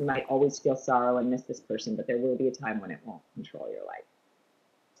 You might always feel sorrow and miss this person, but there will be a time when it won't control your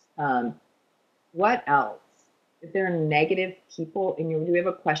life. What else? If there are negative people in your, do we have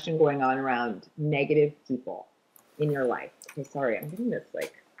a question going on around negative people in your life? Okay, sorry, I'm getting this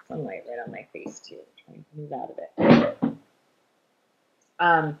like sunlight right on my face too. I'm trying to move out of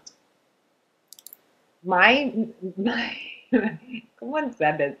it. Someone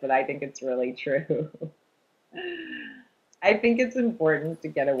said this, but I think it's really true. I think it's important to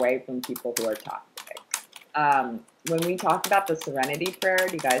get away from people who are toxic. When we talked about the serenity prayer,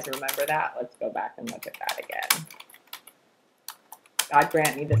 do you guys remember that? Let's go back and look at that again. God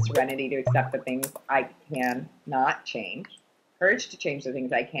grant me the serenity to accept the things I cannot change, courage to change the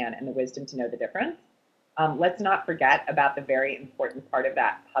things I can, and the wisdom to know the difference. Let's not forget about the very important part of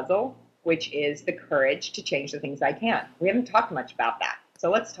that puzzle, which is the courage to change the things I can. We haven't talked much about that.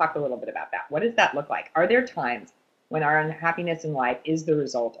 So let's talk a little bit about that. What does that look like? Are there times when our unhappiness in life is the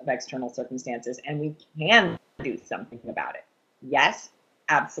result of external circumstances and we can do something about it? Yes,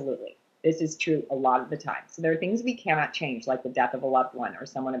 absolutely. This is true a lot of the time. So there are things we cannot change, like the death of a loved one or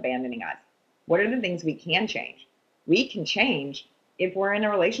someone abandoning us. What are the things we can change? We can change if we're in a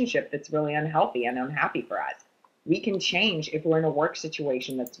relationship that's really unhealthy and unhappy for us. We can change if we're in a work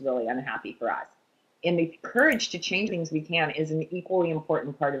situation that's really unhappy for us. And the courage to change things we can is an equally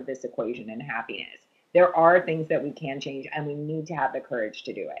important part of this equation in happiness. There are things that we can change, and we need to have the courage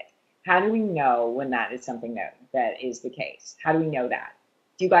to do it. How do we know when that is something that is the case? How do we know that?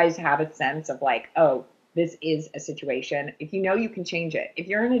 Do you guys have a sense of like, oh, this is a situation? If you know you can change it. If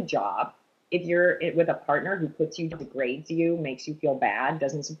you're in a job, if you're with a partner who puts you, degrades you, makes you feel bad,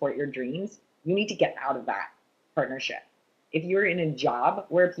 doesn't support your dreams, you need to get out of that partnership. If you're in a job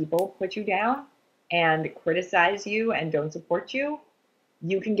where people put you down and criticize you and don't support you,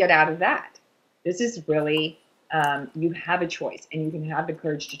 you can get out of that. This is really, you have a choice, and you can have the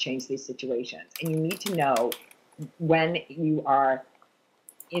courage to change these situations. And you need to know when you are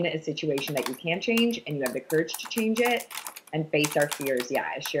in a situation that you can change and you have the courage to change it, and face our fears. Yeah,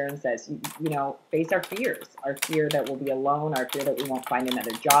 as Sharon says, face our fears. Our fear that we'll be alone, our fear that we won't find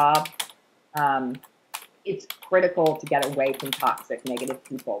another job. It's critical to get away from toxic, negative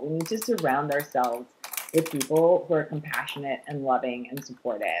people. We need to surround ourselves with people who are compassionate and loving and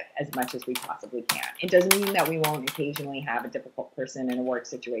supportive as much as we possibly can. It doesn't mean that we won't occasionally have a difficult person in a work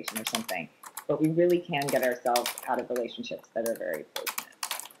situation or something, but we really can get ourselves out of relationships that are very poisonous.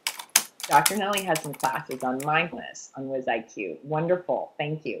 Dr. Nellie has some classes on mindfulness on WizIQ. Wonderful.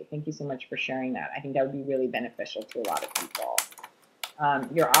 Thank you. Thank you so much for sharing that. I think that would be really beneficial to a lot of people.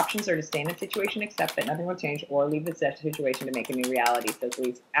 Your options are to stay in a situation, accept that nothing will change, or leave the situation to make a new reality, says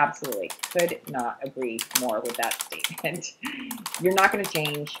Louise. Absolutely. Could not agree more with that statement. You're not going to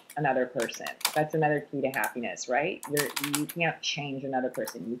change another person. That's another key to happiness, right? You can't change another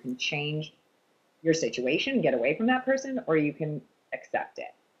person. You can change your situation, get away from that person, or you can accept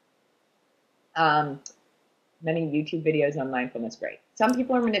it. Many YouTube videos on mindfulness, great. Some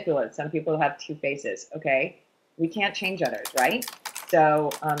people are manipulative. Some people have two faces, okay? We can't change others, right? So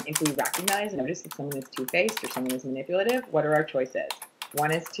if we recognize and notice that someone is two-faced or someone is manipulative, what are our choices?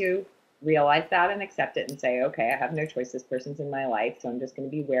 One is to realize that and accept it and say, okay, I have no choice. This person's in my life, so I'm just going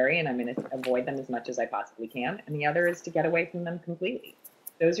to be wary and I'm going to avoid them as much as I possibly can. And the other is to get away from them completely.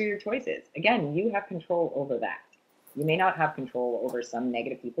 Those are your choices. Again, you have control over that. You may not have control over some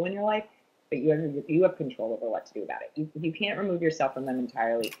negative people in your life, but you have control over what to do about it. You can't remove yourself from them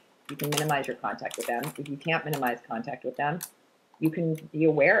entirely. You can minimize your contact with them. If you can't minimize contact with them, you can be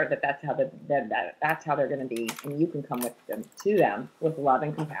aware that that's how they're going to be, and you can come to them with love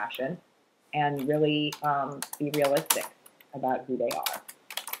and compassion, and really be realistic about who they are.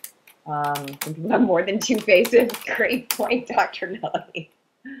 Some people have more than two faces. Great point, Dr. Nelly.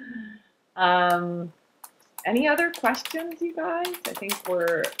 Any other questions, you guys? I think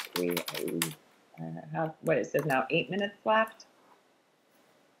we have, what it says now, 8 minutes left.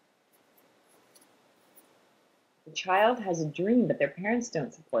 The child has a dream, but their parents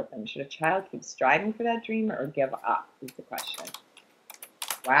don't support them. Should a child keep striving for that dream or give up, is the question.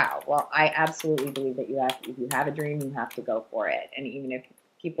 Wow. Well, I absolutely believe that if you have a dream, you have to go for it. And even if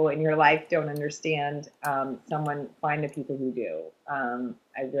people in your life don't understand, find the people who do.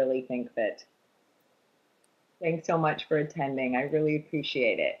 I really think that, thanks so much for attending. I really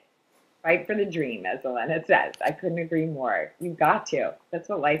appreciate it. Fight for the dream, as Elena says. I couldn't agree more. You've got to. That's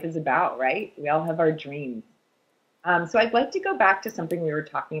what life is about, right? We all have our dreams. So I'd like to go back to something we were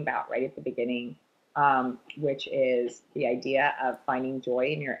talking about right at the beginning, which is the idea of finding joy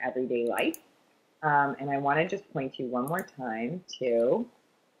in your everyday life. And I want to just point you one more time to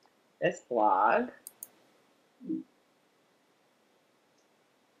this blog,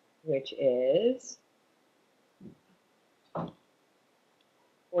 which is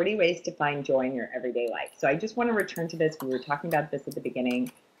 40 Ways to Find Joy in Your Everyday Life. So I just want to return to this. We were talking about this at the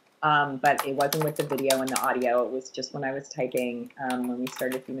beginning, but it wasn't with the video and the audio. It was just when I was typing, when we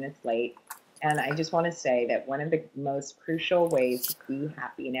started a few minutes late. And I just want to say that one of the most crucial ways to be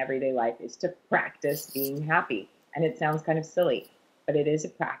happy in everyday life is to practice being happy. And it sounds kind of silly, but it is a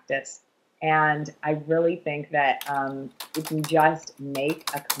practice. And I really think that if you just make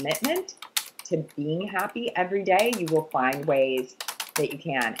a commitment to being happy every day, you will find ways that you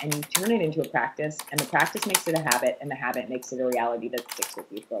can, and you turn it into a practice, and the practice makes it a habit, and the habit makes it a reality that sticks with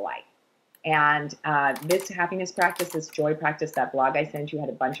you for life. And this happiness practice, this joy practice, that blog I sent you had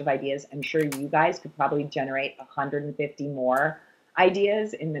a bunch of ideas. I'm sure you guys could probably generate 150 more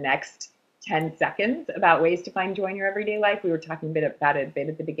ideas in the next 10 seconds about ways to find joy in your everyday life. We were talking about it a bit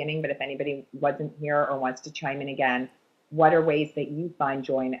at the beginning, but if anybody wasn't here or wants to chime in again, what are ways that you find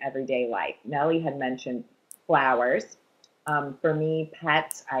joy in everyday life? Nellie had mentioned flowers. For me,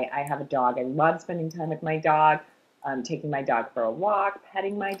 pets, I have a dog. I love spending time with my dog. Taking my dog for a walk,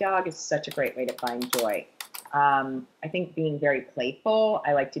 petting my dog is such a great way to find joy. I think being very playful.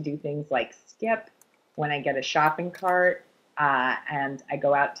 I like to do things like skip when I get a shopping cart and I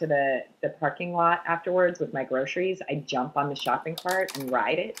go out to the parking lot afterwards with my groceries. I jump on the shopping cart and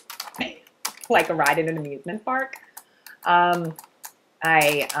ride it like a ride at an amusement park. I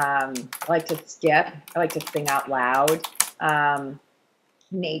like to skip. I like to sing out loud.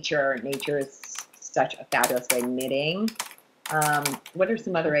 Nature is such a fabulous way. Knitting. What are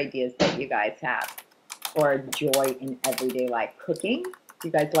some other ideas that you guys have for joy in everyday life? Cooking. Do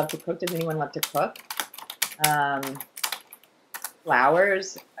you guys love to cook? Does anyone love to cook?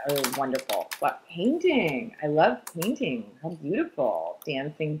 Flowers are wonderful. But painting. I love painting. How beautiful.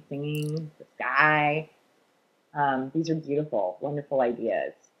 Dancing, singing, the sky. These are beautiful, wonderful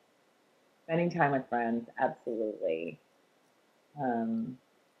ideas. Spending time with friends, absolutely.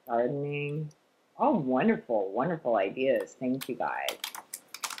 Gardening. Oh, wonderful, wonderful ideas. Thank you, guys.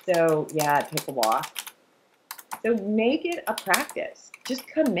 So, yeah, take a walk. So make it a practice. Just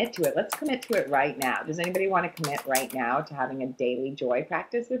commit to it. Let's commit to it right now. Does anybody want to commit right now to having a daily joy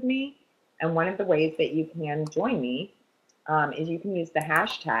practice with me? And one of the ways that you can join me is you can use the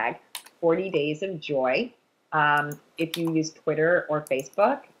hashtag 40 Days of Joy. If you use Twitter or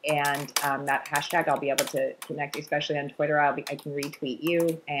Facebook, and that hashtag, I'll be able to connect, especially on Twitter. I can retweet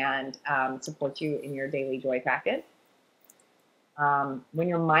you and support you in your daily joy practice. When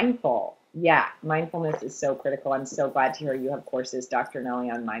you're mindful, yeah, mindfulness is so critical. I'm so glad to hear you have courses, Dr.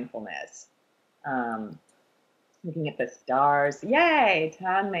 Nelly, on mindfulness. Looking at the stars, yay!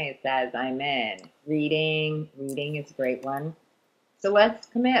 Tanmay says I'm in. Reading is a great one. So let's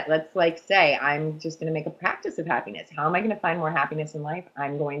commit. Let's say, I'm just going to make a practice of happiness. How am I going to find more happiness in life?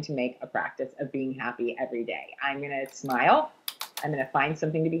 I'm going to make a practice of being happy every day. I'm going to smile. I'm going to find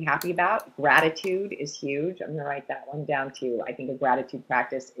something to be happy about. Gratitude is huge. I'm going to write that one down too. I think a gratitude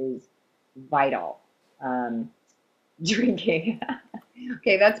practice is vital. Drinking.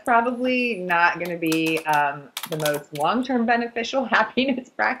 Okay, that's probably not going to be the most long-term beneficial happiness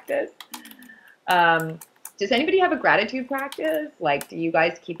practice. Does anybody have a gratitude practice? Like, do you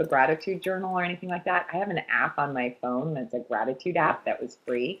guys keep a gratitude journal or anything like that? I have an app on my phone that's a gratitude app that was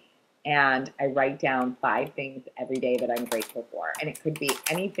free. And I write down 5 things every day that I'm grateful for. And it could be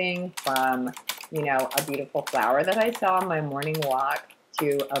anything from, you know, a beautiful flower that I saw on my morning walk,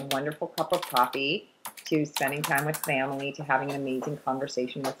 to a wonderful cup of coffee, to spending time with family, to having an amazing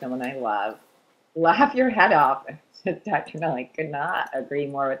conversation with someone I love. Laugh your head off. Dr. Melly could not agree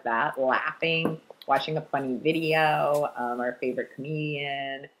more with that. Laughing, watching a funny video, our favorite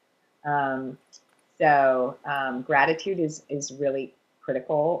comedian. Gratitude is really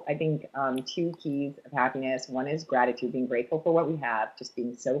critical. I think 2 keys of happiness. One is gratitude, being grateful for what we have, just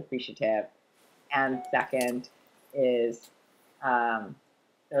being so appreciative. And second is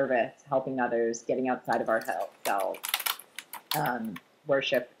service, helping others, getting outside of ourselves.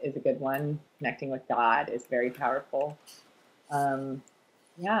 Worship is a good one. Connecting with God is very powerful.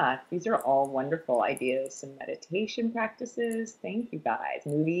 Yeah, these are all wonderful ideas. Some meditation practices. Thank you guys.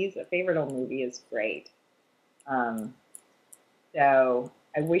 Movies. A favorite old movie is great. So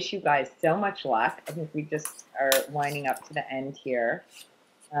I wish you guys so much luck. I think we just are winding up to the end here.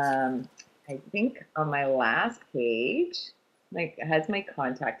 I think on my last page, like, it has my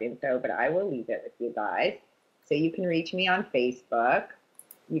contact info, but I will leave it with you guys. So you can reach me on Facebook.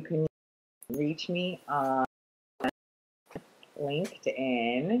 You can reach me on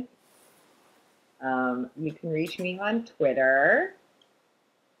LinkedIn. You can reach me on Twitter.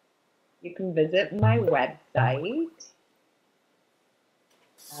 You can visit my website.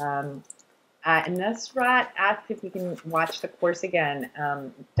 Nusrat asked if you can watch the course again.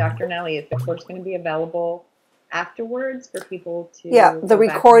 Dr. Nelly, is the course going to be available afterwards for people to? Yeah, the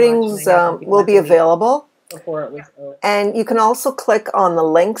recordings will be available before it was over. And you can also click on the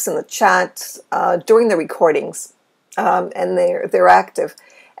links in the chat during the recordings, and they're active.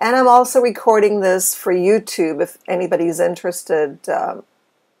 And I'm also recording this for YouTube. If anybody's interested,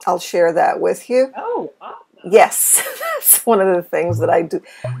 I'll share that with you. Oh, awesome. Yes, that's one of the things that I do.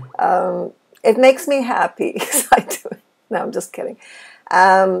 It makes me happy. I do it. No, I'm just kidding.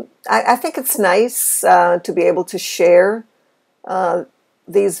 I think it's nice to be able to share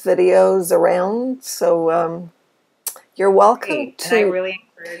these videos around. So you're welcome to. And I really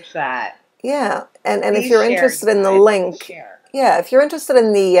encourage that. Yeah, and if you're interested in the link, yeah, if you're interested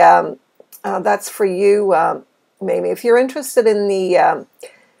in the, that's for you, MeiMei. If you're interested in the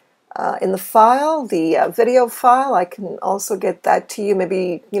file, the video file, I can also get that to you.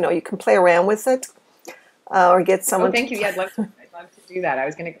 Maybe, you know, you can play around with it, or get someone. Oh, thank you. Yeah, I'd love to do that. I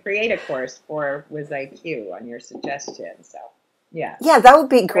was going to create a course for Wiz IQ on your suggestion. So, yeah. Yeah, that would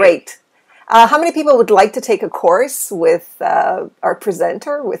be great. How many people would like to take a course with our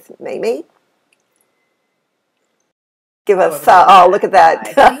presenter, with MeiMei? Give a thumb. Oh, look at that.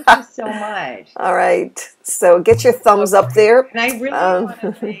 Thank you so much. All right. So get your thumbs up there. And I really want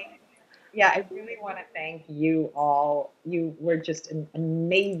to thank. Yeah, I really want to thank you all. You were just an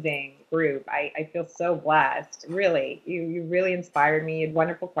amazing group. I feel so blessed. Really, you really inspired me. You had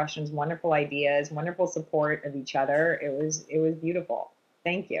wonderful questions, wonderful ideas, wonderful support of each other. It was beautiful.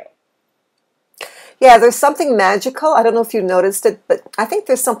 Thank you. Yeah, there's something magical. I don't know if you noticed it, but I think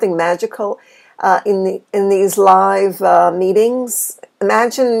there's something magical in these live meetings.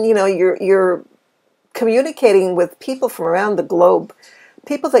 Imagine, you know, you're communicating with people from around the globe.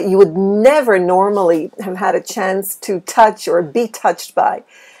 People that you would never normally have had a chance to touch or be touched by.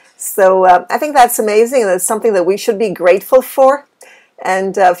 So I think that's amazing, and it's something that we should be grateful for.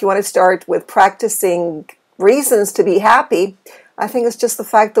 And if you want to start with practicing reasons to be happy, I think it's just the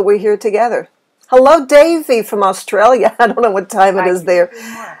fact that we're here together. Hello, Davey from Australia. I don't know what time it is there.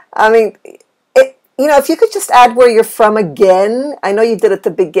 I mean, you know, if you could just add where you're from again. I know you did at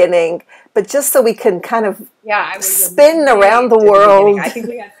the beginning, but just so we can kind of spin around the world. I think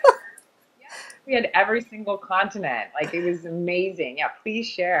we had every single continent. Like, it was amazing. Yeah, please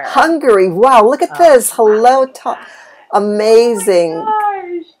share. Hungary. Wow, look at this. Hello. Amazing. Oh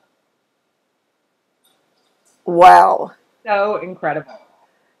my gosh. Wow. So incredible.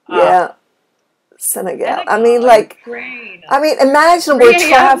 Yeah. Senegal. I mean, like, Ukraine. I mean, imagine we're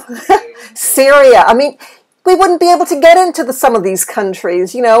traveling. Syria. I mean, we wouldn't be able to get into some of these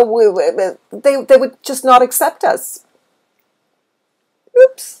countries. You know, they would just not accept us.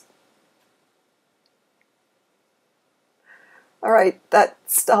 Oops. All right, that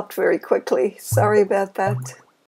stopped very quickly. Sorry about that.